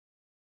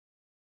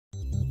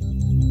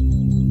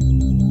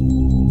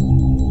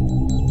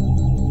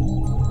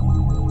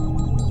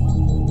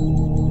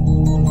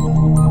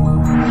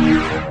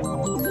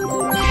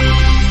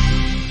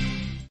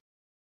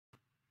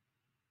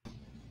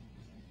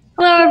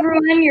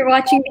everyone. You're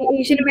watching the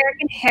Asian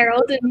American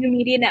Herald, a new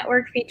media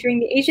network featuring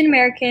the Asian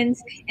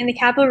Americans in the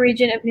capital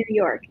region of New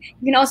York.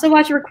 You can also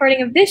watch a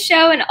recording of this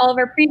show and all of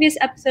our previous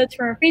episodes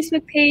from our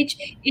Facebook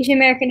page, Asian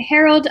American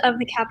Herald of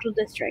the Capital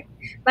District.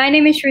 My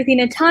name is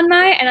Shruthina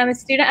Tanmai, and I'm a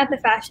student at the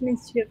Fashion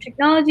Institute of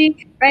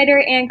Technology, writer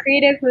and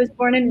creative who was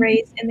born and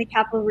raised in the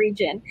capital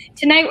region.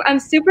 Tonight, I'm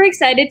super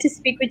excited to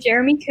speak with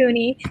Jeremy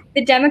Cooney,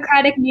 the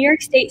Democratic New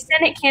York State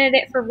Senate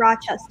candidate for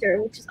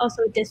Rochester, which is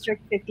also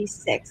District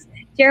 56.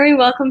 Jeremy,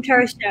 welcome to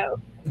our show.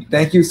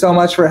 Thank you so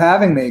much for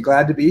having me.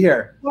 Glad to be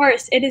here. Of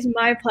course, it is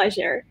my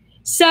pleasure.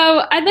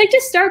 So I'd like to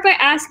start by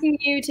asking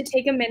you to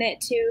take a minute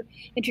to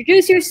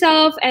introduce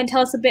yourself and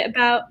tell us a bit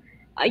about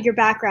your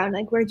background.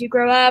 Like, where did you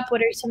grow up?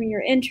 What are some of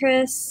your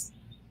interests?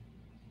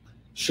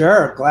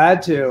 Sure,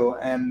 glad to.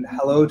 And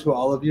hello to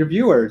all of your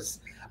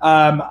viewers.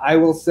 I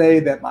will say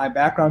that my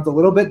background's a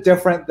little bit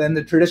different than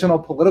the traditional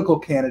political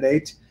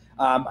candidate.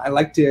 I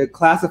like to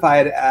classify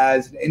it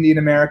as an Indian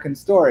American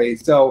story.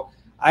 So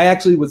I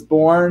actually was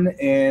born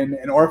in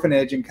an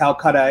orphanage in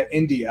Calcutta,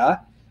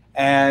 India,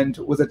 and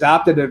was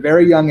adopted at a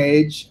very young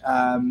age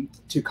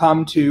to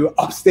come to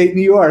upstate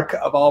New York,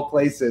 of all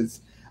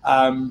places.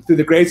 Through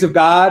the grace of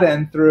God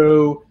and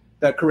through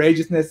the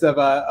courageousness of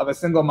a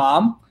single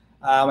mom.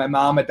 My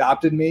mom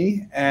adopted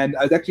me, and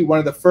I was actually one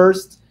of the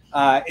first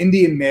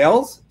Indian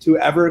males to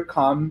ever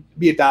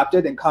be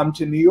adopted and come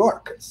to New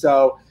York.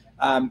 So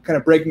kind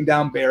of breaking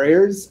down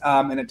barriers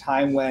in a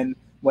time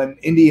when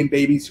Indian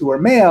babies who were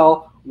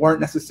male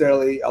weren't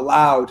necessarily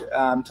allowed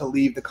to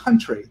leave the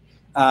country.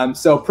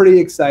 So pretty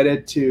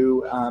excited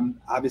to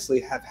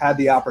obviously have had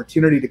the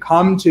opportunity to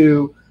come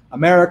to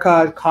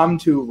America, come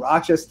to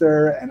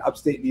Rochester and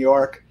upstate New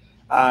York.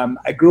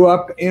 I grew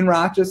up in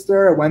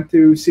Rochester. I went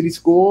through city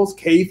schools,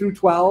 K through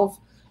 12,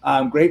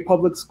 great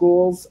public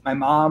schools. My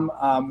mom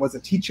was a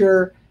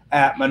teacher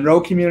at Monroe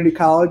Community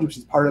College, which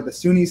is part of the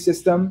SUNY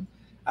system.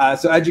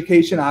 So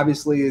education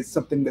obviously is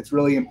something that's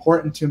really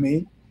important to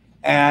me.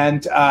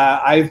 And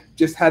I've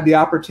just had the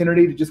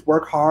opportunity to just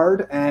work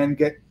hard and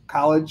get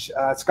college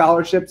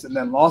scholarships and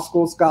then law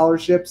school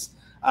scholarships.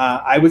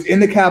 I was in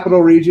the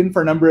capital region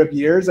for a number of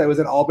years. I was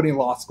at Albany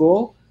Law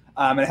School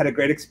and had a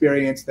great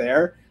experience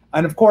there.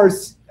 And of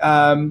course,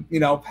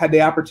 had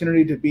the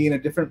opportunity to be in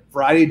a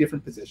variety of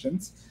different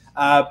positions.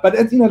 But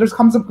there's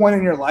comes a point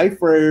in your life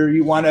where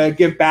you want to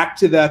give back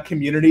to the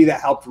community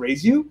that helped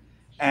raise you.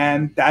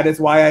 And that is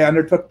why I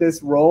undertook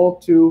this role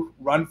to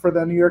run for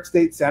the New York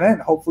State Senate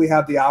and hopefully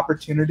have the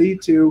opportunity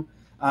to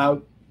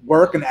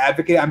work and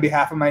advocate on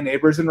behalf of my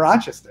neighbors in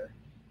Rochester.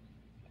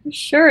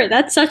 Sure,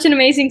 that's such an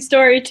amazing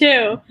story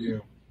too. Thank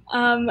you.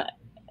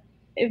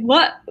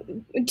 What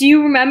do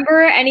you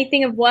remember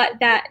anything of what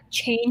that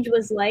change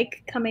was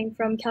like coming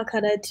from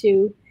Calcutta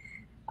to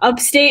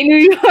upstate New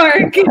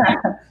York?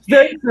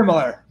 Very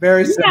similar.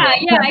 Very similar.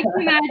 Yeah, I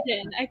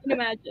can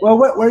imagine. Well,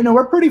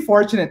 we're pretty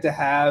fortunate to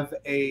have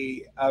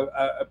a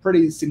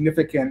pretty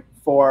significant,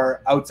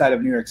 for outside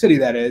of New York City,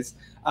 that is,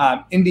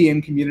 Indian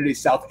community,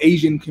 South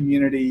Asian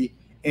community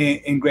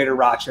in Greater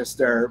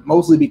Rochester,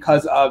 mostly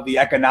because of the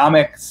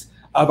economics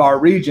of our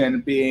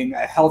region being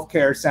a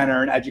healthcare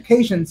center, an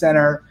education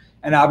center,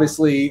 and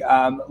obviously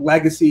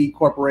legacy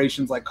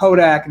corporations like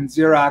Kodak and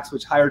Xerox,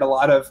 which hired a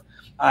lot of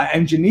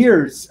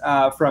engineers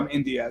from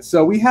India.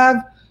 So we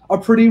have a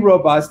pretty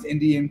robust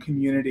Indian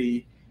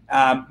community.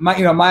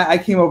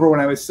 I came over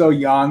when I was so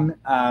young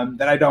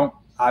that I don't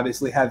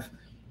obviously have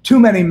too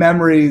many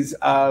memories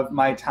of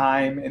my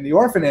time in the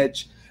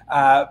orphanage,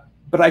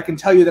 but I can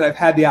tell you that I've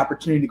had the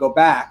opportunity to go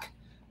back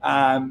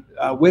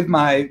with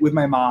my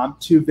mom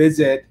to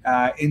visit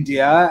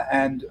India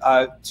and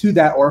to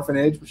that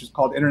orphanage, which is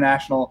called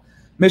International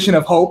Mission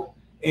of Hope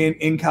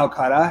in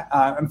Calcutta.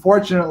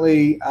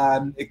 Unfortunately,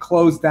 it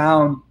closed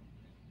down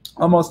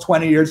almost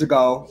 20 years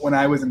ago when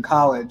I was in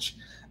college.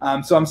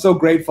 So I'm so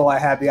grateful I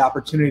had the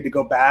opportunity to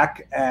go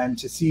back and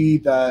to see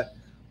the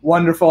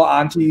wonderful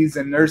aunties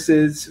and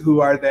nurses who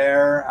are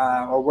there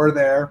or were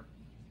there.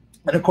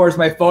 And of course,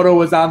 my photo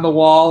was on the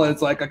wall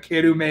as like a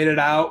kid who made it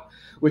out,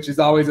 which is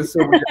always a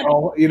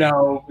surreal,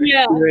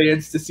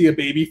 experience to see a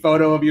baby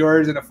photo of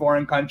yours in a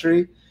foreign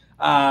country.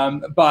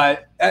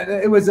 But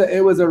it was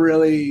a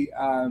really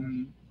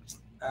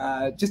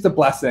just a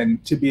blessing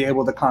to be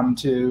able to come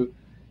to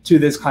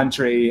this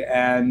country,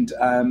 and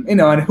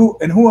and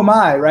who am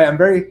I, right? I'm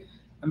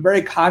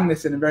very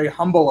cognizant and very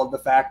humble of the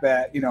fact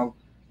that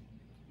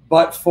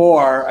but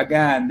for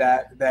again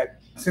that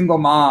single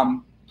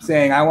mom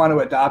saying I want to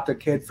adopt a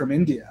kid from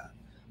India,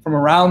 from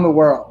around the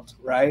world,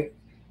 right?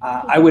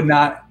 I would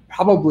not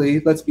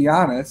probably, let's be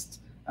honest,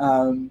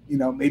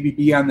 maybe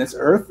be on this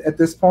earth at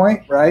this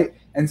point, right?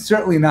 And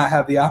certainly not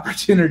have the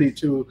opportunity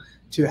to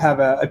have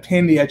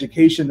attain the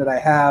education that I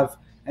have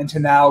and to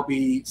now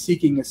be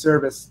seeking a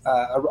service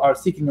or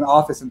seeking an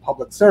office in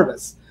public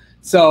service.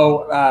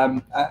 So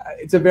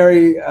it's a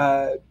very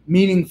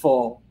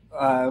meaningful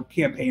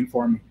campaign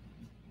for me.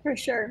 For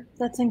sure.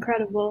 That's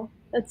incredible.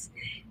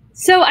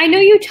 So I know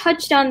you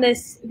touched on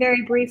this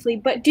very briefly,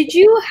 but did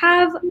you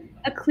have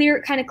a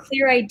clear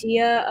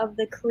idea of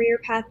the career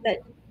path that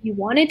you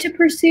wanted to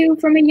pursue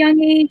from a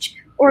young age,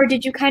 or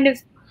did you kind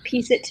of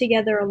piece it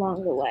together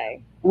along the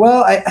way?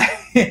 Well,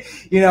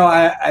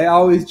 I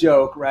always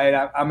joke,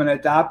 right? I'm an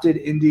adopted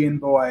Indian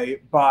boy,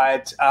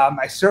 but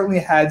I certainly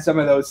had some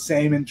of those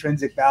same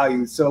intrinsic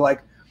values. So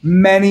like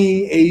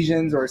many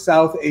Asians or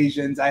South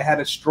Asians, I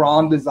had a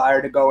strong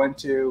desire to go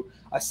into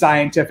a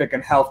scientific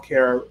and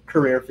healthcare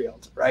career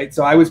field, right?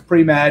 So I was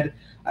pre-med.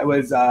 I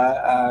was,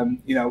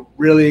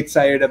 really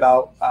excited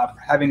about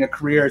having a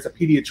career as a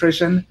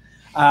pediatrician.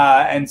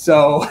 And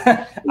so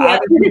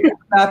obviously that's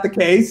not the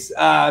case.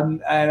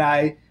 And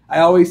I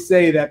always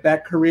say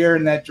that career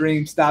and that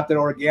dream stopped at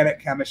organic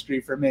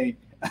chemistry for me.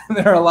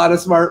 There are a lot of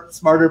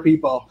smarter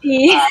people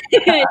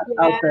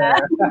out there.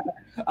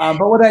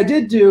 But what I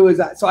did do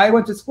is, so I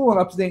went to school in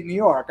upstate New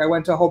York. I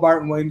went to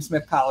Hobart and William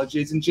Smith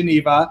colleges in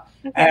Geneva.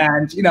 Okay.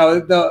 And,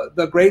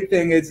 the great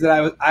thing is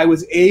that I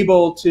was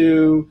able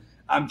to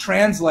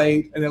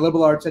translate in a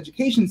liberal arts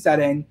education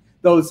setting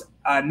those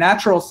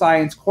natural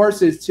science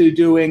courses to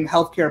doing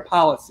healthcare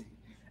policy.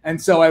 And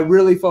so I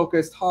really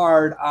focused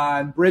hard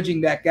on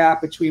bridging that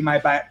gap between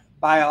my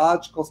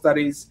biological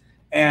studies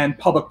and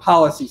public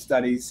policy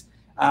studies.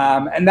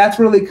 And that's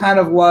really kind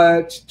of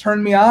what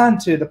turned me on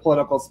to the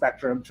political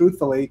spectrum,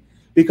 truthfully,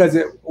 because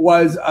I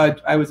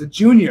was a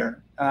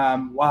junior,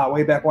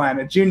 way back when,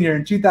 a junior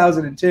in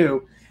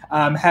 2002,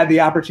 had the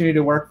opportunity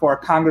to work for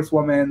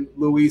Congresswoman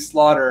Louise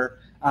Slaughter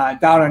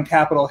down on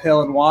Capitol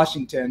Hill in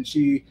Washington.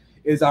 She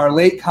is our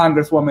late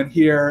Congresswoman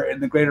here in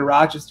the greater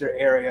Rochester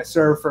area,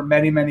 served for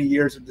many, many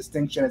years of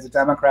distinction as a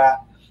Democrat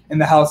in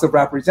the House of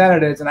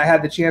Representatives. And I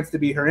had the chance to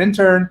be her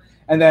intern.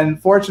 And then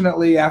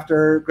fortunately,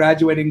 after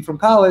graduating from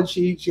college,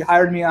 she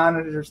hired me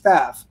on as her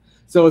staff.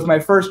 So it was my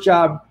first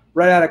job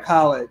right out of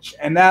college.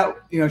 And that,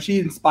 she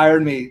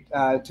inspired me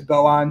to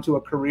go on to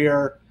a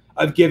career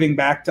of giving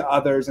back to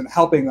others and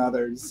helping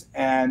others.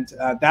 And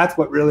that's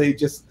what really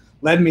just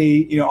led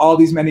me, all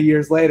these many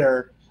years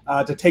later,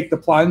 to take the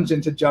plunge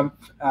and to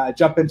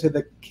jump into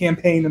the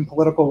campaign and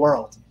political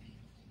world.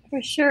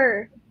 For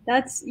sure.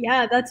 That's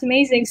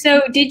amazing.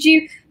 So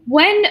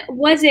when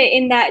was it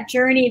in that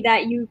journey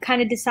that you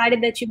kind of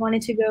decided that you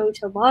wanted to go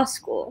to law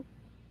school?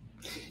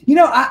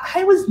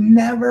 I was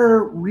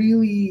never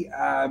really,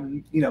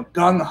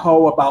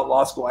 gung-ho about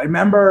law school. I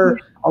remember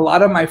a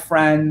lot of my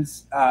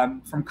friends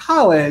from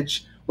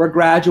college were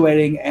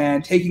graduating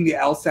and taking the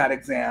LSAT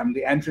exam,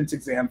 the entrance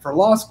exam for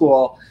law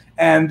school.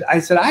 And I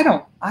said, I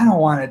don't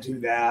want to do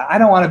that. I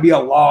don't want to be a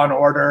Law and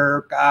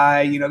Order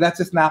guy. That's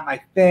just not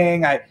my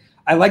thing.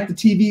 I like the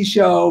TV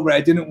show, but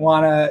I didn't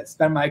want to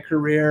spend my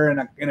career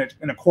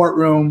in a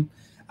courtroom.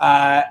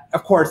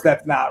 Of course,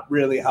 that's not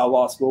really how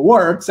law school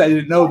works. I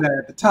didn't know that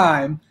at the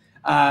time.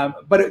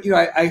 But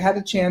I had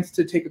a chance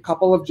to take a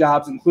couple of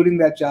jobs, including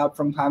that job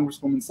from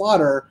Congresswoman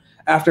Slaughter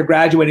after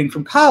graduating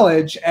from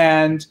college.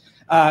 And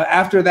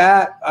after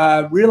that,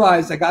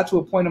 realized I got to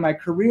a point in my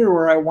career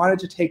where I wanted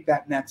to take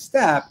that next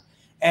step.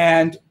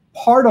 And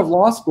part of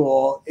law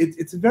school,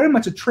 it's very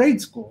much a trade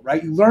school,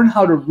 right? You learn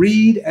how to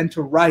read and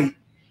to write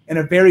in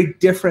a very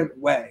different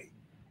way.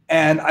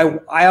 And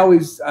I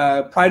always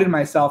prided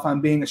myself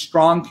on being a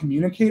strong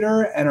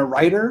communicator and a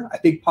writer. I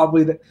think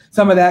probably that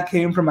some of that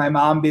came from my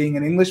mom being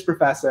an English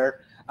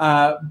professor.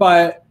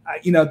 But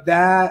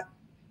that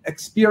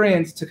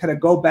experience to kind of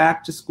go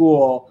back to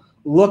school,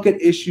 look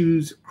at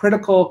issues,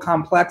 critical,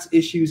 complex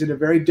issues in a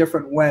very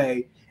different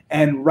way,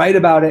 and write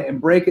about it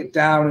and break it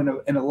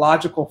down in a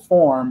logical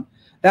form.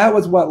 That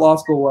was what law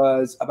school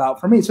was about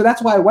for me. So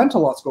that's why I went to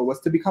law school, was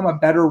to become a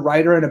better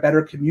writer and a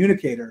better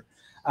communicator.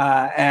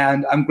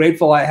 And I'm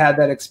grateful I had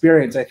that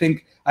experience.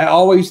 I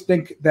always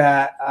think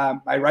that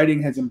my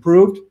writing has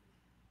improved,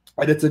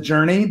 but it's a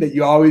journey that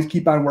you always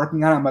keep on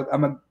working on.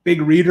 I'm a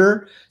big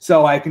reader,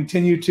 so I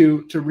continue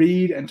to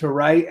read and to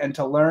write and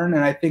to learn.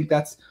 And I think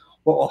that's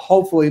what will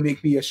hopefully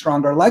make me a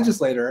stronger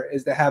legislator,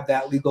 is to have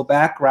that legal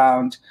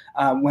background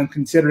when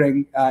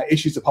considering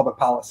issues of public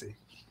policy.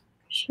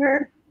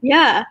 Sure.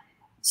 Yeah.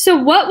 So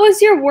what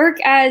was your work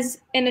as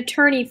an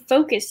attorney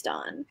focused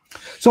on?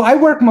 So I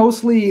work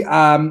mostly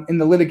in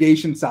the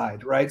litigation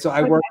side, right? So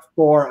I work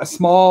for a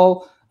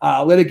small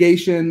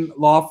litigation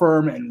law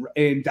firm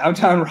in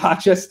downtown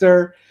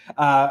Rochester,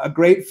 a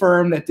great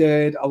firm that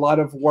did a lot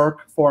of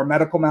work for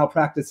medical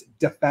malpractice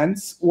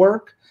defense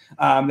work.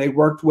 They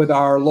worked with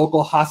our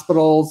local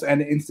hospitals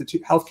and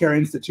healthcare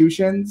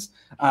institutions.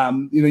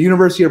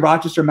 University of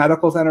Rochester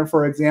Medical Center,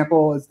 for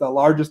example, is the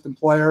largest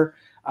employer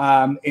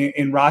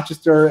in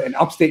Rochester and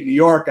upstate New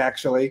York,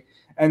 actually.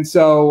 And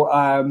so,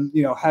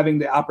 having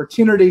the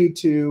opportunity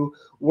to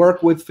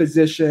work with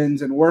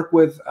physicians and work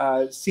with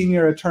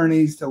senior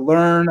attorneys to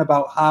learn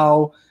about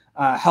how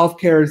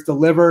healthcare is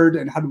delivered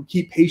and how to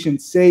keep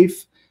patients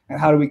safe and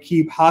how do we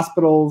keep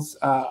hospitals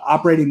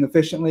operating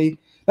efficiently,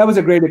 that was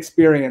a great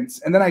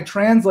experience. And then I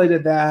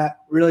translated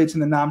that really to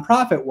the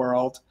nonprofit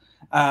world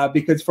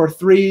because for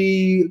just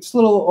a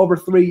little over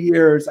 3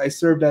 years, I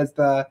served as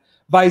the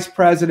vice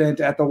president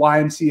at the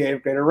YMCA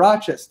of Greater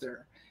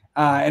Rochester.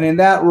 And in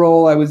that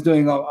role, I was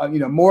doing,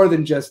 more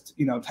than just,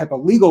 type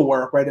of legal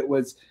work, right? It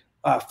was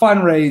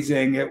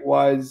fundraising, it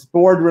was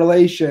board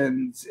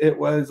relations, it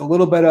was a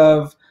little bit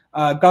of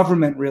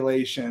government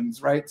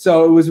relations, right?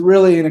 So it was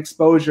really an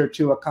exposure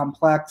to a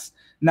complex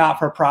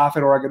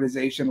not-for-profit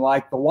organization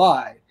like the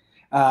Y.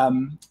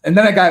 And then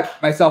I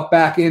got myself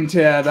back into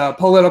the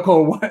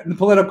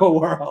political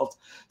world.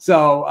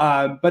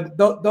 So, but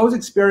those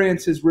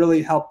experiences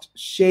really helped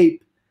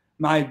shape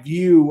my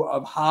view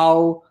of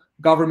how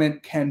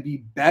government can be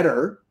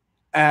better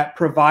at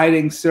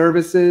providing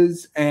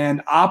services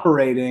and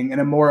operating in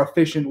a more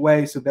efficient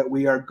way so that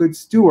we are good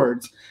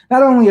stewards,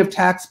 not only of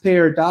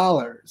taxpayer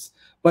dollars,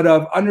 but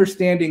of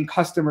understanding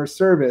customer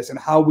service and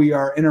how we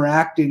are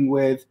interacting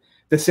with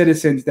the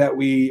citizens that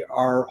we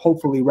are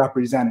hopefully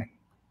representing.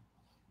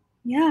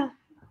 Yeah.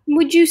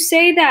 Would you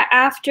say that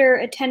after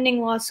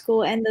attending law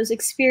school and those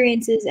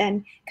experiences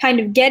and kind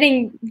of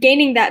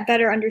gaining that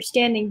better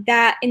understanding,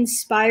 that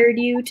inspired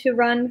you to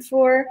run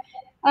for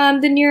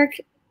the New York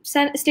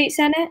State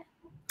Senate?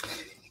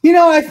 You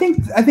know, I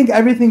think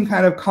everything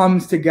kind of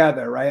comes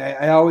together, right?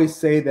 I always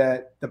say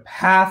that the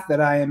path that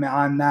I am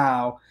on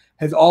now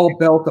has all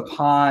built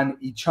upon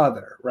each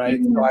other, right?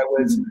 Mm-hmm. So I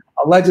was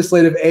a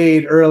legislative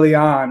aide early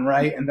on,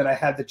 right? And then I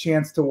had the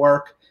chance to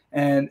work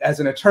and as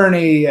an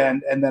attorney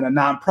and then a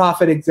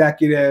nonprofit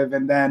executive,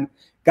 and then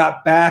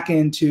got back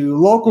into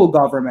local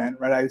government,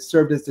 right? I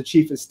served as the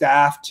chief of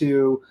staff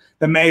to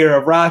the mayor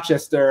of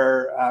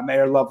Rochester,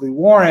 Mayor Lovely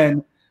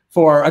Warren,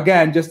 for,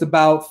 again, just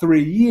about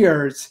 3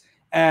 years.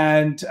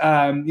 And,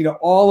 you know,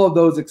 all of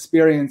those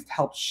experiences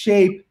helped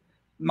shape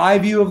my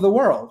view of the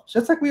world,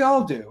 just like we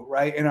all do,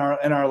 right, in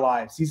our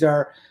lives. These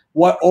are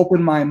what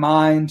opened my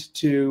mind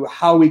to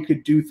how we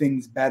could do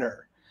things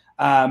better.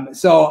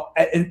 So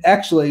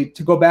actually,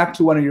 to go back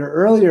to one of your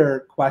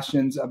earlier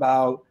questions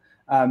about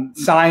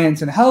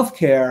science and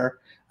healthcare,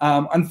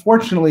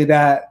 unfortunately,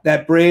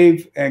 that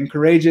brave and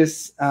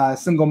courageous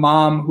single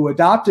mom who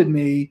adopted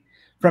me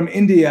from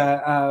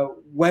India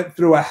went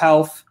through a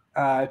health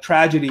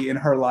tragedy in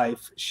her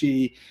life.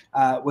 She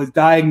was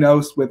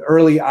diagnosed with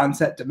early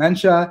onset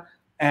dementia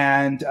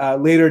and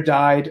later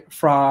died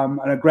from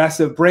an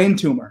aggressive brain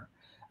tumor.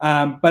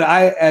 But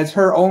I, as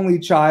her only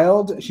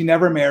child, she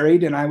never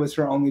married, and I was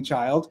her only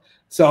child.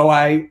 So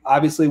I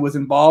obviously was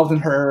involved in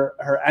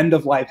her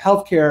end-of-life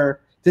healthcare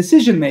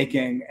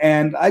decision-making.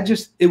 And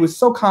it was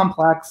so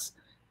complex.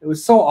 It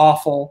was so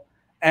awful.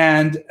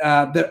 And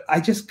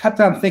I just kept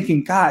on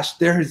thinking, gosh,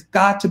 there has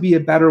got to be a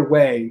better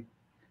way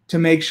to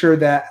make sure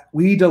that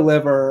we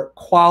deliver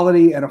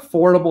quality and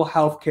affordable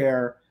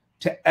healthcare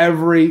to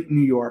every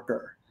New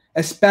Yorker,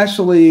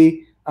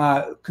 especially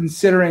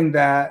considering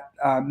that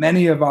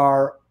many of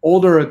our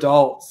older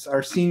adults,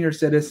 our senior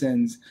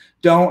citizens,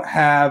 don't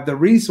have the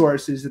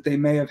resources that they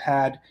may have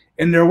had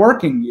in their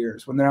working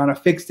years when they're on a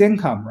fixed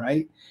income,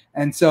 right?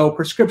 And so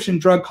prescription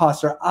drug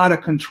costs are out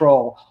of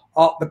control.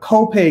 The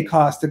copay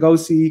cost to go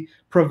see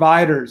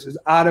providers is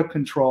out of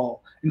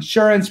control.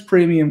 Insurance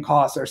premium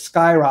costs are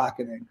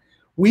skyrocketing.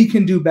 We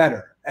can do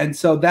better. And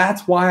so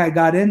that's why I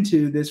got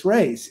into this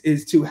race,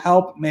 is to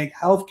help make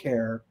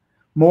healthcare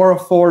more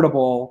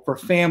affordable for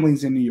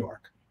families in New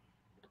York.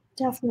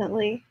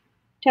 Definitely.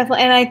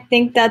 And I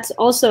think that's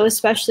also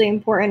especially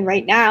important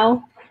right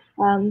now,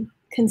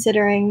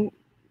 considering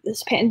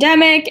this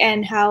pandemic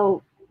and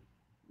how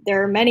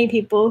there are many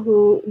people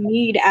who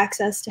need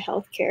access to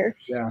healthcare.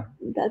 Yeah.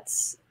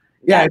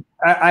 Yeah,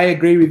 I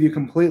agree with you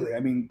completely. I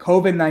mean,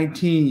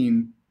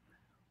 COVID-19,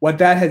 what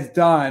that has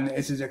done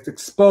is it's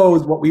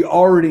exposed what we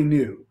already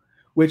knew,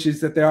 which is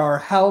that there are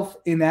health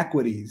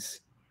inequities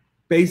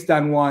based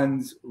on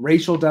one's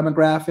racial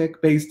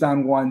demographic, based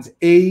on one's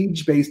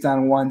age, based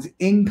on one's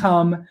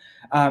income.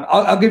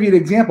 I'll give you an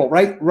example.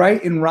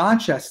 Right in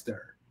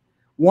Rochester,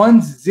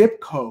 one's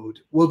zip code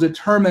will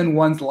determine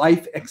one's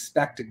life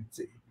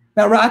expectancy.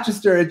 Now,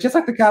 Rochester, just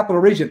like the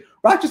capital region,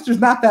 Rochester's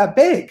not that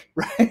big,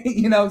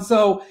 right?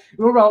 So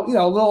we're about,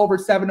 a little over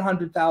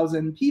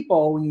 700,000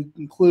 people when you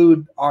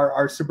include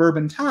our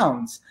suburban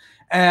towns.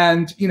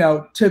 And,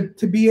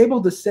 to be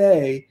able to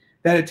say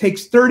that it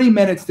takes 30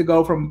 minutes to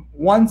go from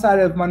one side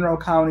of Monroe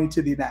County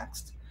to the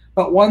next,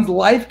 but one's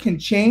life can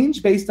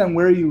change based on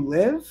where you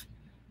live.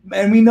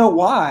 And we know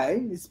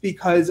why. It's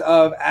because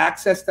of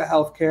access to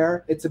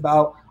healthcare. It's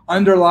about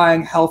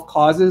underlying health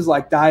causes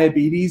like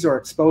diabetes or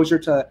exposure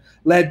to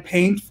lead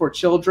paint for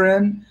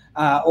children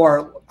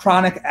or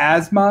chronic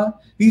asthma.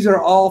 These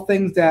are all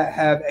things that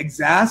have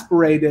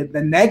exacerbated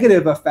the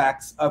negative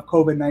effects of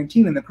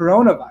COVID-19 and the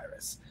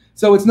coronavirus.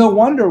 So it's no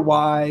wonder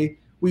why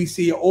we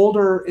see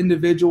older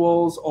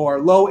individuals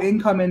or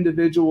low-income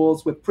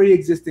individuals with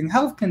pre-existing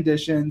health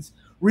conditions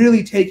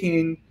really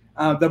taking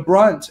the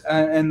brunt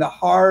and the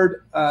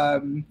hard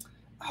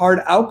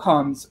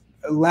outcomes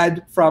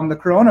led from the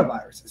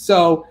coronavirus.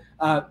 So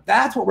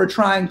that's what we're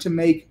trying to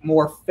make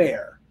more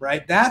fair,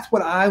 right? That's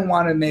what I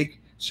want to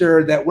make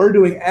sure that we're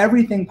doing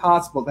everything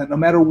possible, that no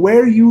matter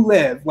where you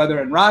live,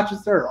 whether in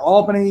Rochester or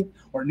Albany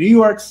or New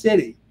York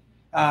City,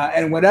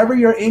 and whatever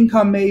your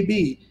income may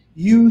be,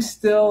 you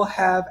still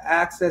have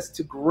access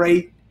to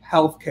great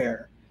health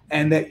care.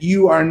 and that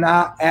you are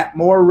not at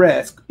more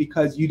risk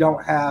because you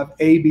don't have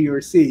A, B,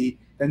 or C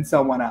than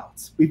someone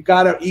else. We've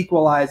got to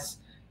equalize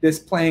this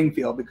playing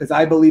field because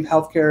I believe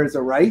healthcare is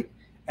a right,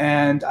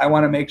 and I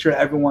want to make sure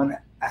everyone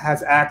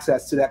has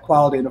access to that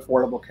quality and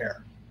affordable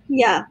care.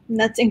 Yeah,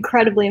 that's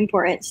incredibly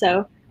important.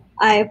 So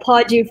I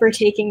applaud you for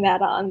taking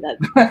that on.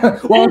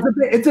 Well,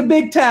 it's a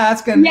big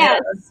task, and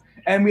yes.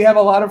 And we have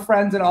a lot of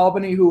friends in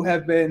Albany who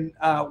have been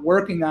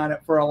working on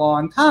it for a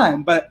long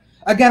time. But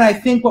again, I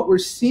think what we're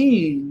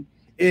seeing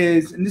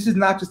is, and this is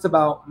not just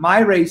about my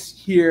race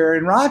here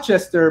in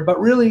Rochester, but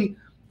really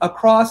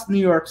across New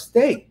York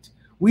State,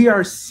 we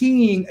are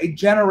seeing a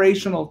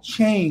generational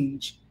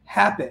change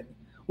happen.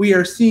 We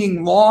are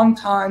seeing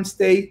longtime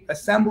state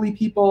assembly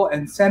people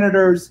and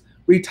senators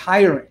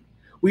retiring.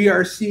 We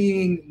are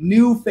seeing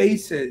new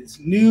faces,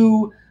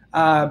 new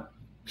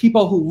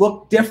people who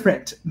look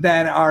different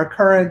than our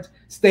current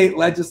state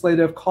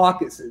legislative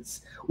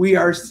caucuses. We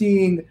are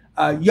seeing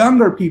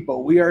younger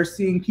people. We are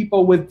seeing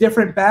people with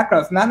different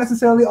backgrounds, not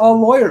necessarily all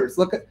lawyers.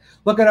 Look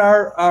at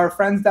our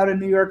friends down in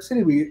New York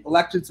City. We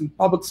elected some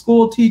public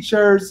school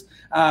teachers.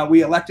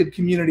 We elected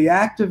community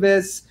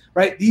activists,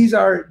 right? These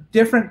are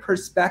different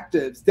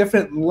perspectives,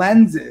 different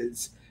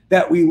lenses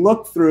that we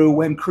look through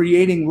when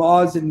creating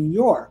laws in New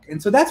York.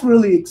 And so that's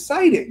really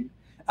exciting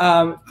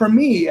for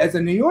me as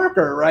a New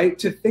Yorker, right,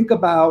 to think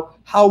about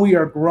how we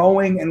are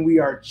growing and we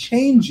are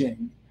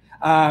changing.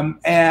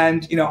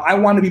 And, you know, I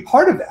want to be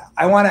part of that.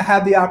 I want to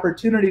have the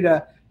opportunity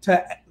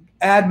to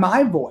add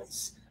my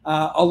voice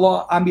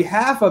on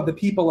behalf of the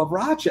people of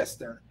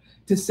Rochester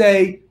to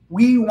say,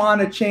 we want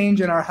to change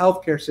in our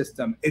healthcare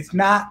system. It's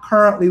not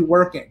currently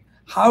working.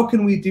 How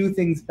can we do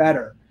things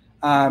better?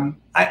 I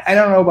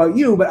don't know about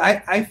you, but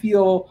I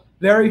feel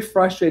very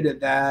frustrated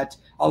that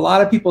a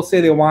lot of people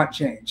say they want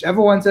change.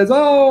 Everyone says,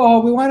 oh,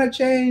 we want to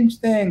change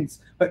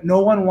things, but no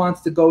one wants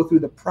to go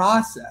through the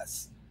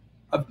process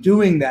of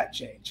doing that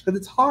change because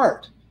it's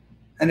hard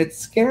and it's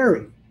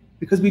scary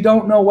because we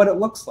don't know what it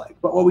looks like.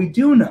 But what we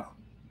do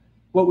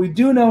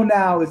know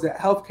now is that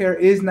healthcare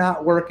is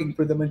not working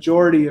for the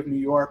majority of New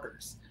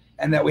Yorkers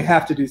and that we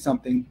have to do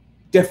something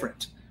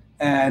different.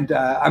 And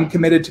I'm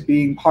committed to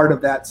being part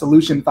of that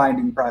solution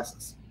finding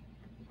process.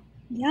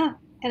 Yeah.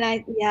 And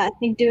I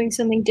think doing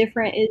something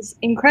different is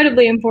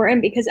incredibly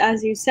important because,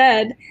 as you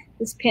said,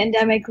 this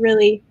pandemic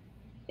really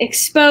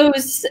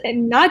exposed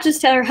not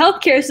just our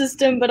healthcare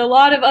system, but a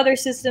lot of other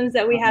systems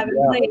that we have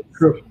in place.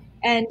 True.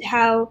 And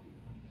how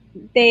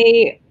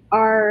they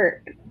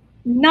are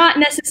not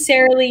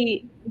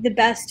necessarily the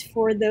best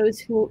for those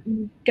who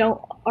don't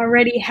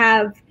already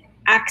have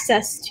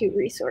access to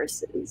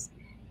resources.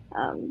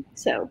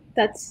 So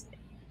that's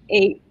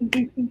a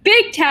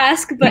big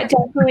task, but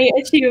definitely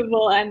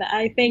achievable. And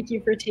I thank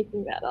you for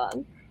taking that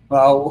on.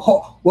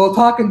 Well, we'll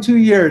talk in 2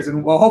 years,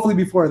 and well, hopefully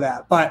before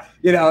that. But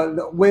you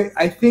know,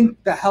 I think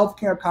the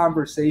healthcare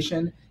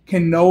conversation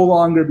can no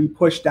longer be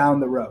pushed down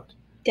the road.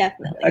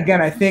 Definitely.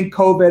 Again, I think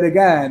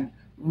COVID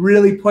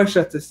really pushed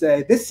us to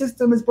say this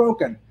system is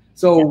broken.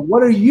 So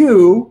what are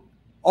you,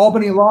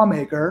 Albany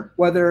lawmaker,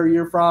 whether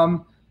you're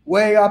from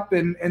way up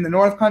in the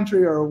North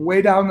Country or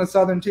way down the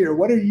Southern Tier,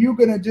 what are you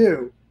going to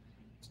do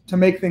to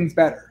make things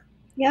better?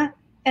 Yeah.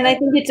 And I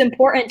think it's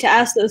important to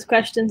ask those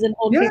questions and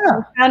hold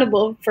people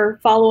accountable for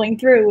following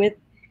through with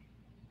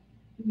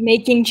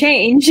making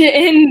change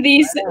in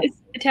these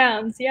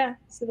towns. Yeah.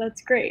 So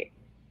that's great.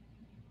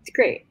 It's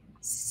great.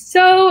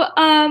 So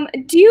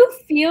do you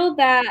feel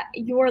that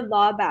your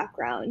law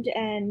background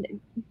and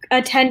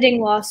attending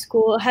law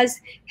school has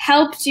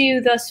helped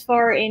you thus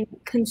far in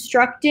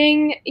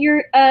constructing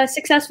your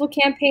successful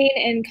campaign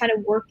and kind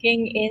of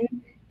working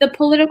in the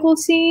political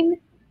scene?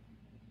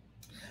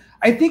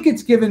 I think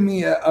it's given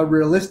me a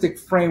realistic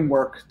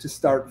framework to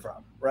start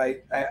from,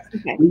 right?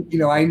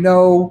 I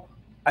know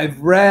I've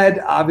read,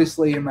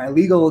 obviously, in my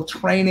legal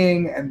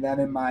training and then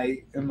in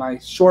my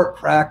short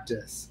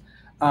practice,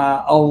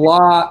 a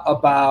lot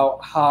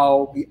about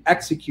how we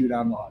execute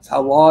on laws,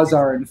 how laws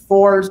are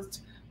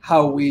enforced,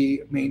 how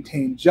we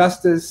maintain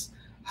justice,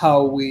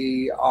 how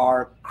we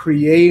are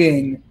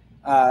creating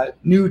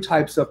new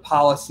types of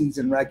policies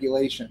and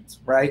regulations,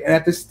 right? And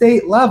at the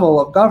state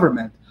level of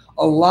government,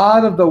 a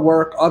lot of the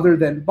work other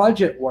than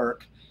budget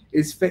work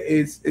is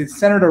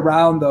centered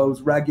around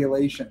those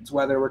regulations,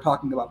 whether we're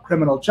talking about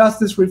criminal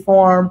justice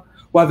reform,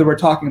 whether we're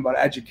talking about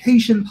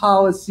education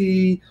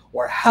policy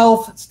or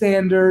health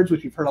standards,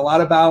 which we've heard a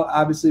lot about,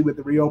 obviously, with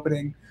the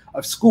reopening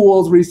of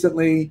schools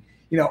recently.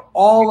 You know,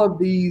 all of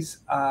these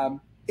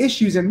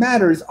issues and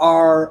matters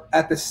are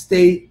at the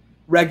state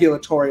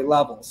regulatory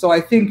level. So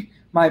I think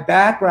my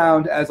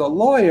background as a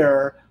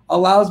lawyer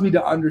allows me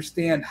to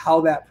understand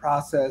how that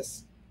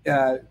process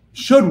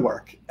should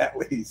work, at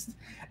least,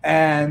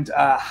 and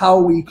how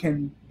we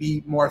can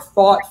be more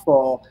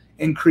thoughtful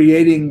in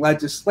creating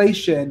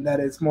legislation that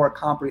is more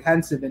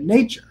comprehensive in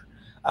nature.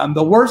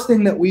 The worst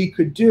thing that we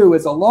could do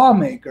as a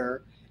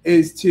lawmaker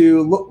is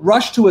to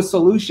rush to a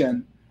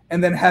solution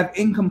and then have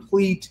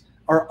incomplete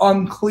or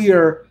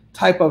unclear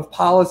type of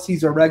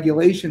policies or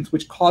regulations,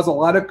 which cause a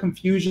lot of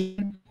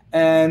confusion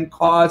and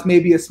cause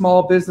maybe a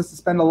small business to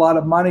spend a lot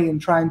of money in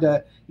trying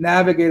to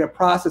navigate a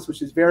process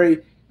which is very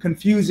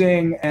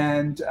confusing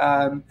and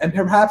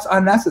perhaps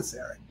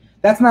unnecessary.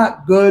 That's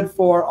not good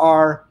for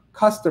our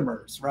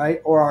customers,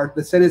 right? Or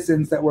the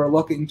citizens that we're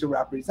looking to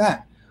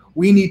represent.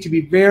 We need to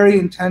be very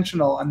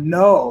intentional and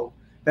know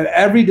that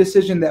every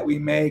decision that we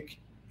make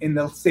in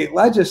the state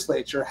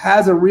legislature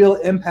has a real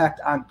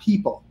impact on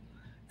people.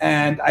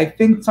 And I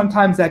think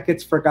sometimes that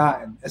gets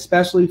forgotten,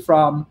 especially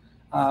from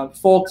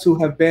folks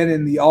who have been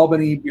in the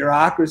Albany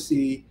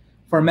bureaucracy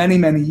for many,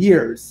 many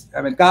years.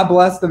 I mean, God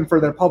bless them for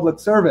their public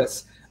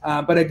service.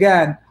 But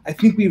again, I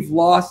think we've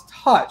lost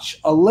touch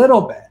a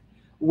little bit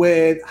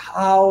with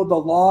how the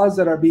laws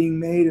that are being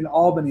made in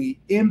Albany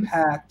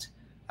impact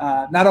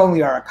not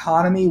only our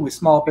economy with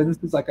small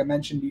businesses, like I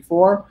mentioned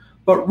before,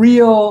 but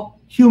real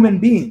human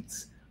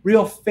beings,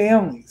 real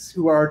families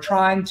who are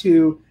trying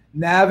to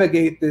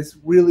navigate this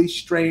really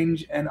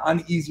strange and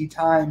uneasy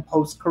time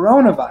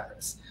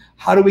post-coronavirus.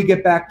 How do we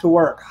get back to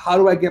work? How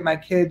do I get my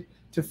kid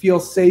to feel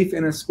safe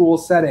in a school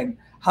setting?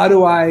 How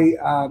do I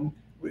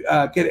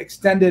get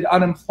extended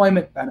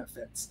unemployment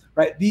benefits,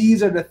 right?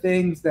 These are the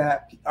things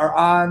that are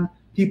on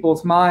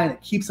people's mind.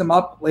 It keeps them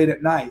up late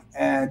at night.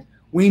 And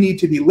we need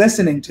to be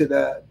listening to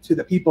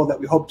the people that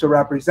we hope to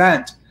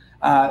represent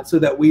so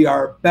that we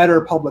are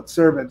better public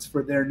servants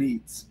for their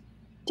needs.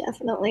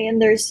 Definitely.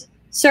 And there's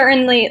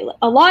certainly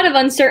a lot of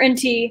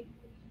uncertainty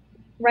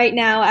right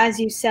now, as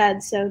you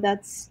said. So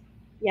that's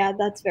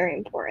very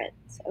important.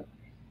 So,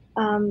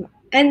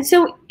 and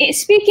so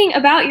speaking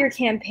about your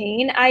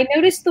campaign, I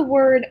noticed the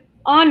word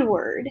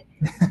onward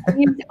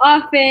used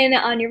often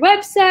on your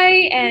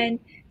website. And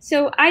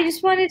so I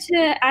just wanted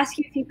to ask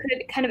you if you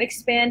could kind of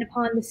expand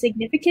upon the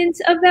significance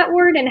of that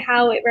word and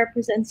how it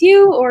represents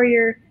you or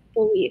your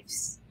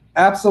beliefs.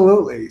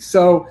 Absolutely.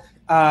 So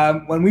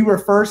when we were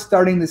first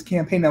starting this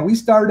campaign, now we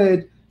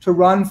started to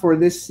run for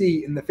this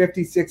seat in the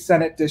 56th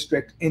Senate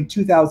District in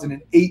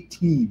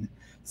 2018.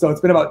 So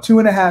it's been about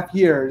 2.5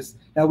 years.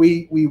 Now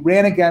we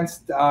ran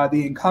against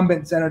the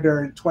incumbent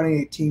senator in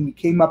 2018. We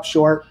came up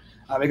short.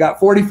 We got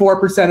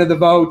 44% of the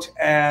vote,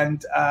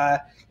 and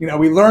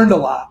we learned a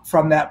lot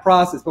from that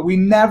process. But we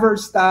never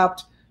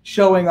stopped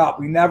showing up.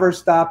 We never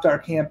stopped our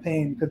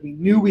campaign because we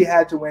knew we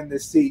had to win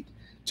this seat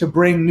to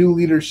bring new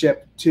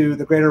leadership to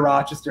the greater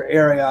Rochester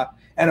area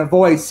and a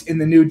voice in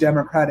the new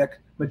Democratic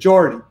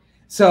majority.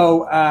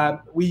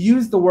 So we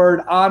use the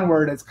word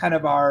onward as kind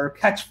of our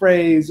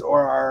catchphrase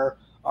or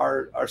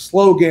our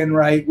slogan,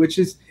 right? Which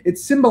is, it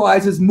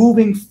symbolizes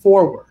moving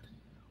forward.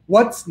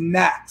 What's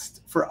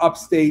next for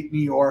upstate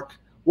New York?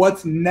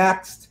 What's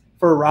next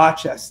for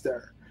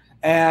Rochester?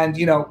 And,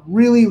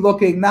 really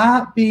looking,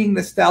 not being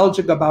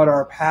nostalgic about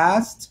our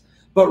past,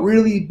 but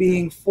really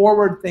being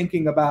forward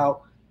thinking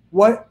about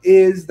what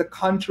is the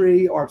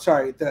country, or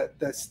sorry,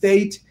 the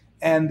state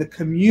and the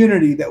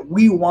community that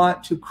we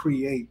want to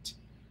create.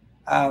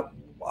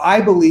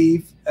 I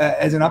believe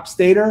as an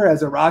upstater,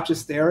 as a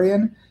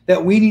Rochesterian,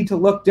 that we need to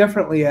look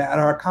differently at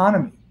our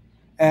economy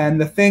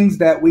and the things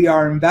that we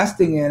are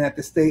investing in at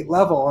the state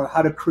level and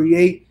how to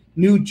create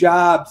new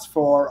jobs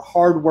for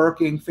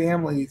hardworking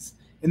families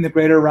in the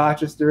greater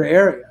Rochester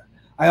area.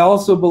 I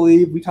also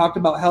believe, we talked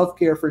about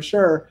healthcare for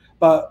sure,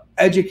 but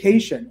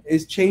education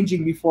is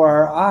changing before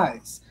our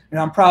eyes. And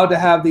I'm proud to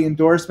have the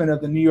endorsement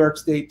of the New York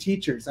State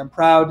teachers. I'm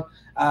proud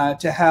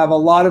to have a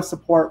lot of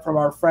support from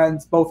our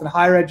friends, both in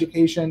higher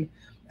education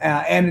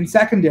and in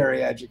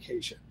secondary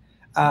education.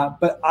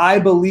 But I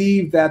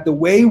believe that the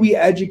way we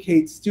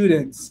educate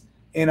students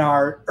in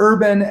our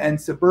urban and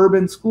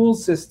suburban school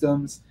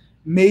systems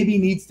maybe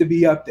needs to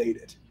be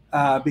updated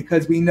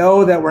because we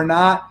know that we're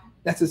not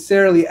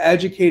necessarily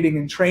educating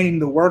and training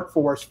the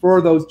workforce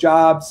for those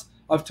jobs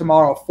of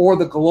tomorrow, for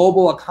the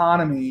global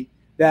economy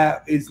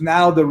that is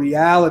now the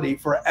reality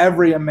for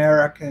every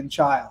American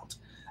child.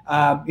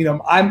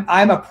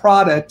 I'm a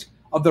product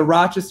of the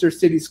Rochester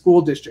City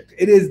School District.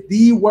 It is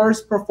the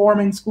worst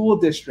performing school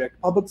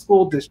district, public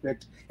school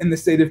district in the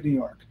state of New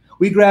York.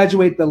 We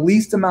graduate the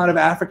least amount of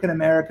African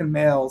American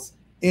males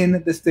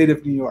in the state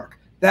of New York.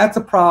 That's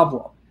a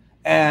problem.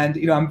 And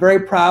I'm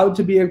very proud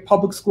to be a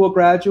public school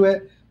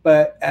graduate,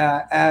 but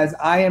as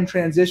I am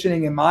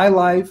transitioning in my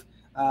life,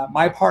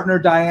 my partner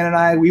Diane and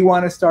I, we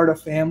want to start a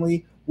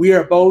family. We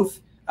are both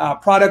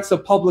products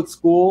of public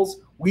schools.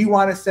 We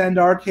want to send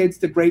our kids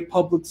to great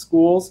public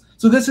schools.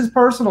 So this is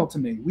personal to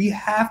me. We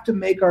have to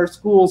make our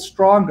schools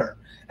stronger.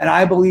 And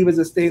I believe as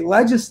a state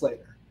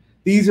legislator,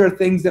 these are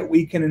things that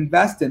we can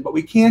invest in, but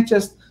we can't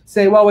just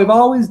say, well, we've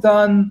always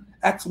done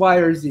X, Y,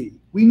 or Z.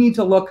 We need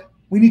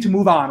to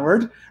move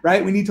onward,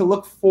 right? We need to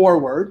look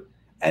forward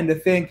and to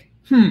think,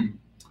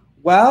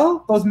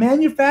 well, those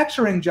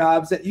manufacturing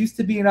jobs that used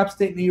to be in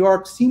upstate New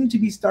York seem to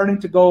be starting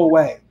to go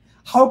away.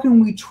 How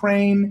can we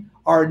train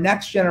our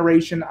next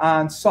generation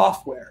on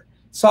software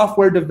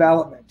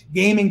development,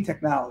 gaming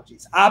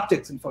technologies,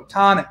 optics and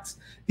photonics?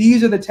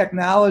 These are the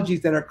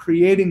technologies that are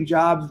creating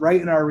jobs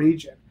right in our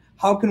region.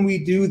 How can we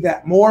do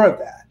that, more of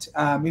that?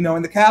 In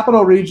the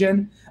capital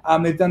region,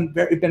 they've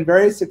been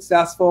very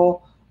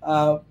successful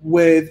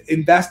with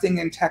investing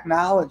in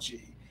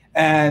technology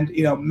and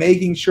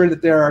making sure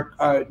that there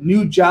are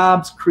new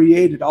jobs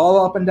created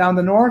all up and down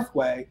the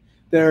Northway.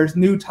 There's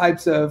new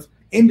types of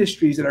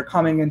industries that are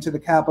coming into the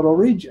capital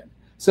region.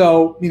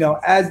 So,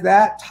 as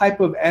that type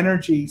of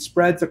energy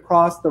spreads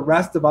across the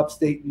rest of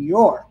upstate New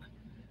York,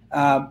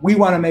 we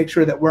want to make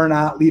sure that we're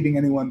not leaving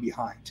anyone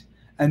behind.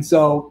 And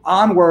so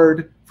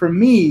Onward, for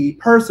me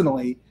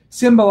personally,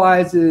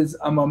 symbolizes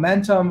a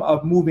momentum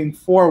of moving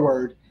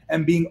forward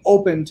and being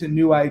open to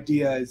new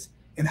ideas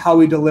in how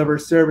we deliver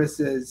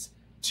services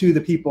to the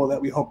people that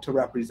we hope to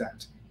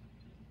represent.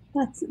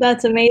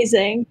 That's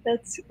amazing.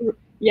 That's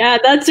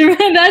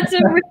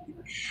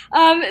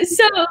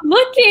so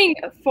looking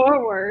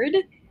forward,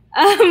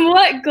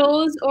 what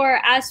goals or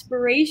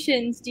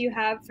aspirations do you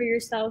have for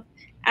yourself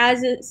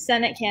as a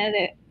Senate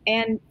candidate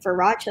and for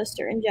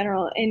Rochester in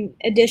general, in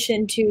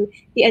addition to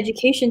the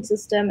education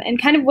system,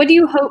 and kind of what do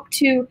you hope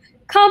to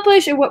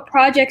accomplish, or what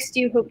projects do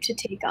you hope to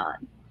take on?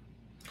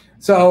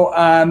 So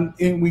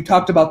we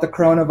talked about the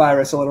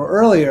coronavirus a little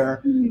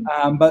earlier,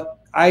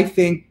 but I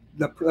think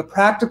the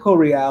practical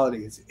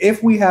reality is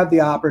if we have the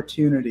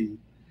opportunity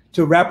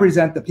to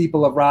represent the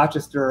people of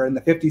Rochester in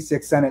the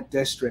 56th Senate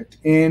District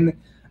in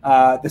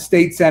the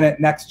state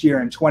Senate next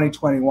year in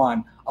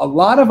 2021, a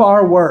lot of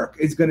our work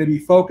is going to be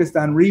focused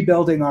on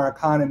rebuilding our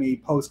economy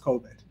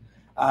post-COVID.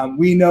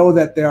 We know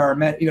that there are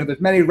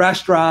there's many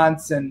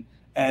restaurants and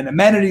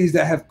amenities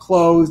that have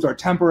closed or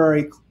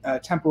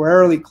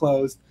temporarily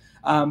closed,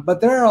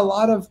 but there are a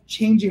lot of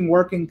changing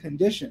working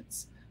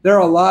conditions. There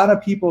are a lot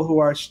of people who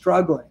are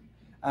struggling.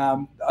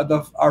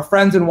 Our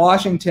friends in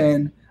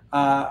Washington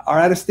are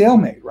at a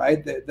stalemate,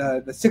 right?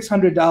 The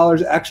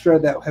 $600 extra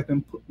that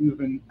we've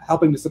been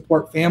helping to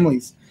support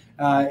families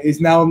is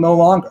now no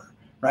longer.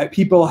 Right,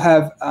 people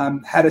have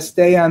had to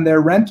stay on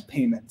their rent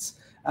payments,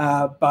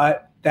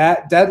 but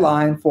that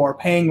deadline for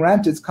paying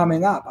rent is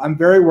coming up. I'm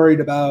very worried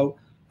about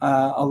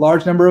a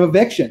large number of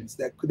evictions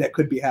that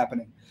could be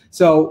happening.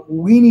 So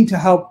we need to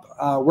help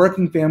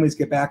working families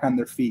get back on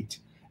their feet,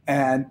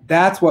 and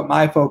that's what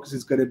my focus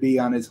is going to be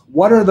on: is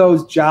what are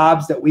those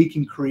jobs that we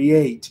can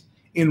create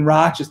in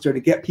Rochester to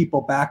get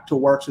people back to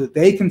work so that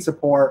they can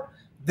support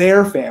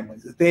their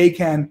families, that they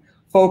can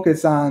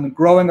focus on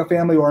growing a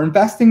family or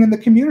investing in the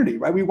community,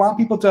 right? We want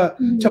people to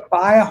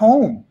buy a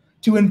home,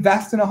 to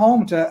invest in a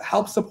home, to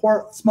help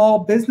support small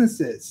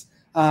businesses,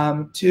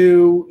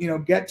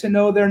 to get to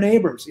know their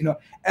neighbors.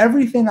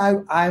 Everything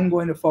I'm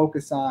going to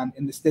focus on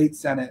in the state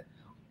Senate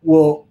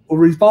will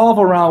revolve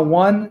around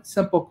one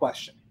simple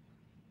question: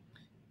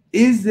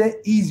 is it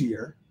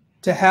easier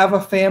to have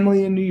a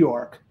family in New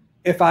York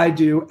if I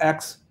do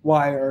X,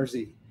 Y, or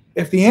Z?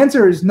 If the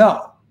answer is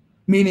no,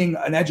 meaning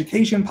an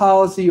education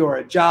policy or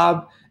a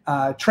job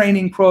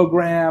training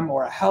program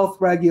or a health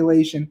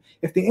regulation,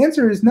 if the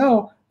answer is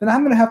no, then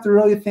I'm going to have to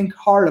really think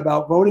hard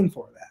about voting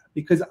for that,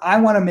 because I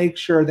want to make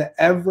sure that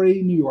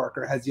every New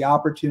Yorker has the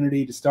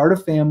opportunity to start a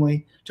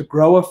family, to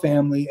grow a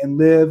family, and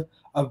live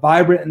a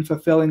vibrant and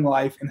fulfilling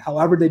life, and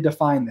however they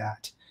define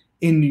that,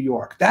 in New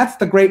York. That's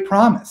the great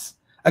promise.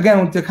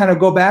 Again, to kind of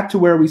go back to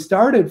where we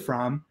started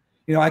from,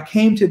 I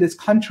came to this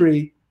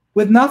country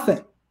with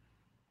nothing.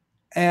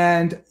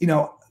 And,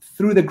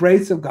 through the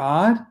grace of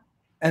God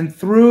and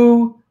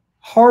through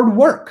hard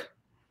work,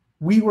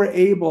 we were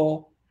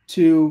able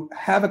to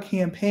have a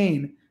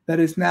campaign that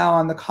is now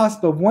on the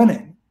cusp of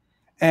winning,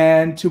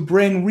 and to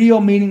bring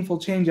real meaningful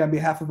change on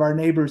behalf of our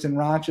neighbors in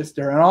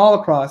Rochester and all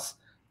across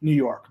New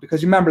York.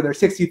 Because remember, there are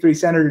 63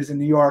 senators in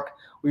New York.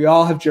 We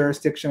all have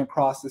jurisdiction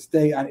across the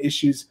state on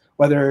issues,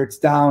 whether it's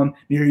down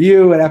near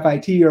you at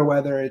FIT or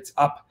whether it's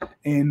up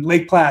in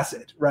Lake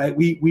Placid, right?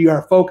 We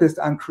are focused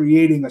on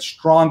creating a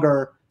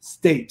stronger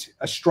state,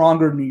 a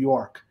stronger New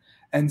York.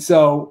 And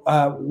so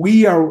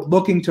we are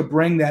looking to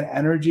bring that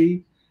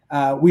energy.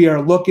 We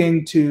are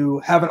looking to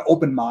have an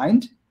open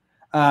mind.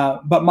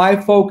 But my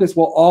focus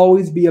will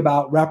always be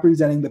about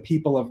representing the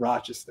people of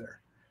Rochester.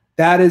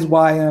 That is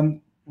why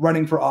I'm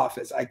running for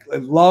office. I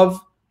love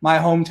my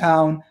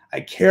hometown.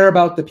 I care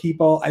about the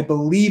people. I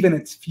believe in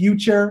its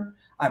future.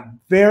 I'm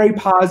very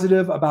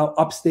positive about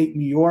upstate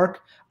New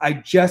York. I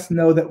just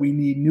know that we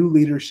need new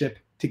leadership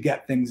to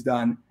get things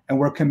done, and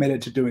we're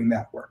committed to doing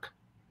that work.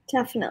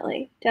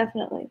 Definitely.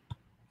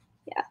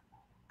 Yeah.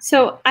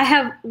 So I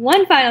have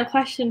one final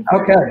question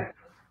for you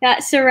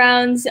that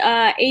surrounds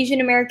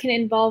Asian American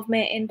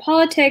involvement in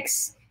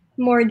politics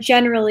more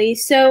generally.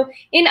 So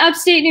in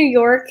upstate New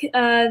York,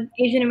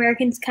 Asian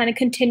Americans kind of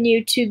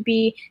continue to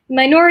be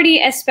minority,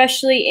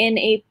 especially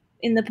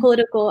in the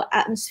political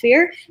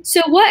atmosphere.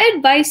 So what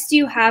advice do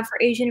you have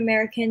for Asian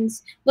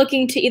Americans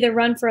looking to either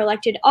run for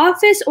elected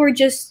office or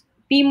just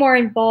be more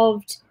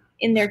involved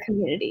in their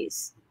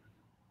communities?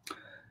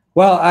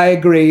 Well, I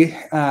agree.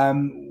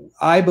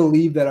 I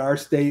believe that our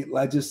state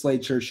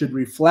legislature should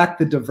reflect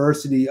the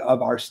diversity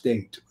of our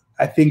state.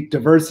 I think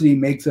diversity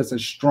makes us a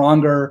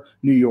stronger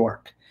New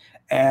York.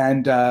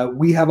 And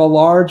we have a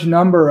large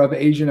number of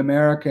Asian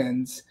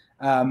Americans,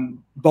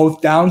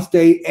 both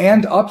downstate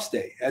and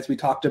upstate, as we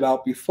talked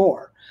about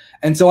before.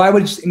 And so I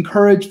would just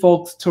encourage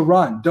folks to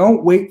run.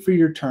 Don't wait for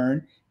your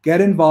turn.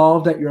 Get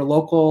involved at your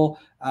local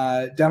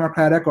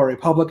Democratic or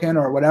Republican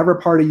or whatever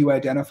party you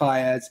identify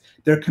as,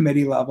 their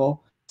committee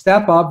level.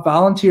 Step up,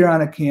 volunteer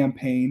on a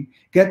campaign,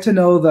 get to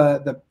know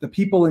the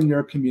people in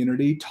your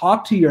community,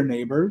 talk to your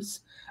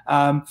neighbors,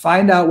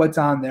 find out what's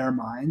on their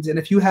minds. And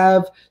if you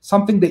have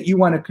something that you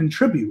want to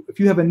contribute, if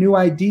you have a new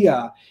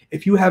idea,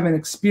 if you have an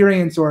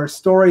experience or a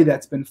story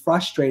that's been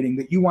frustrating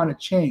that you want to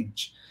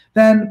change,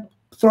 then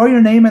throw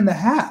your name in the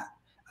hat.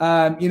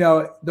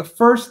 The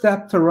first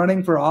step to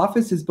running for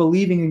office is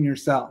believing in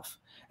yourself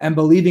and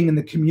believing in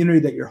the community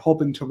that you're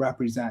hoping to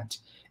represent.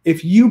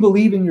 If you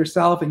believe in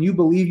yourself and you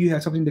believe you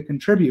have something to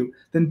contribute,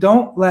 then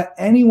don't let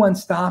anyone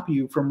stop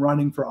you from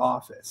running for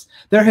office.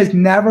 There has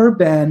never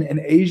been an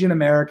Asian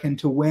American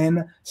to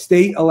win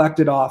state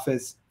elected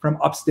office from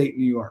upstate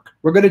New York.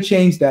 We're going to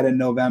change that in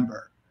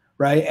November,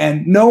 right?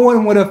 And no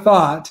one would have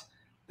thought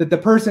that the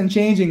person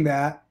changing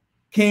that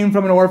came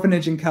from an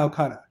orphanage in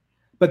Calcutta.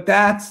 But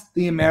that's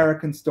the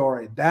American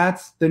story.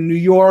 That's the New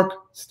York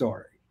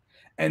story.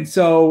 And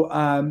so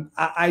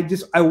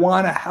I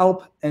want to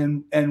help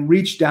and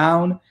reach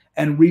down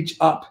and reach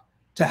up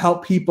to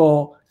help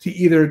people to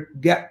either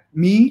get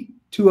me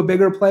to a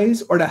bigger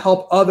place or to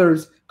help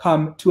others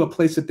come to a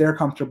place that they're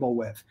comfortable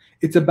with.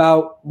 It's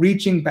about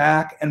reaching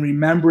back and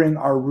remembering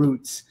our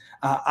roots.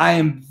 I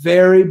am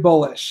very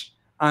bullish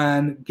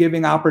on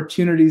giving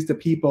opportunities to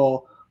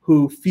people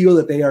who feel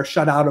that they are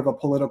shut out of a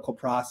political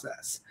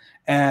process.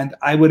 And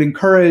I would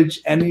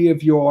encourage any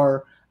of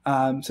your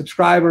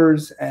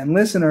subscribers and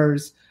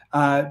listeners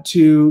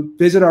to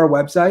visit our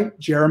website,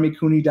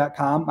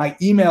 jeremycooney.com. My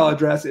email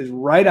address is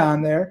right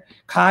on there.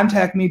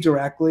 Contact me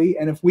directly.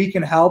 And if we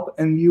can help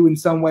you in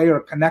some way or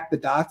connect the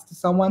dots to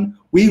someone,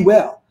 we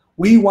will.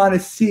 We want to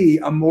see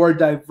a more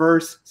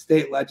diverse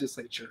state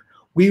legislature.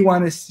 We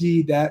want to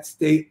see that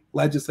state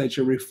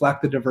legislature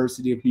reflect the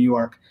diversity of New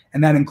York,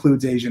 and that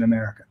includes Asian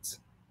Americans.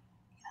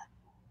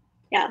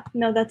 Yeah,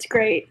 no, that's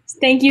great.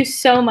 Thank you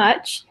so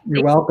much.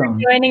 You're welcome.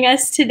 For joining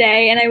us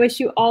today, and I wish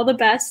you all the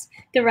best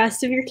the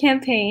rest of your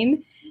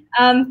campaign.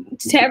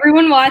 To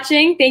everyone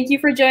watching, thank you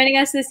for joining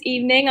us this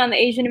evening on the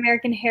Asian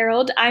American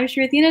Herald. I'm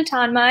Shruti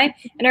Natanmai,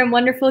 and our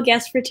wonderful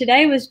guest for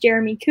today was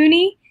Jeremy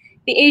Cooney.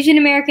 The Asian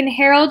American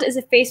Herald is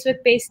a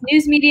Facebook-based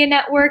news media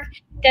network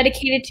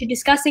dedicated to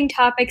discussing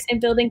topics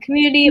and building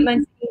community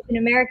amongst Asian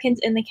Americans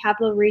in the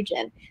Capital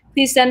Region.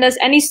 Please send us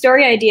any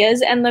story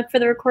ideas and look for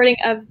the recording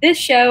of this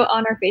show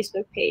on our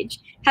Facebook page.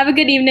 Have a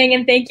good evening,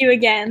 and thank you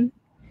again.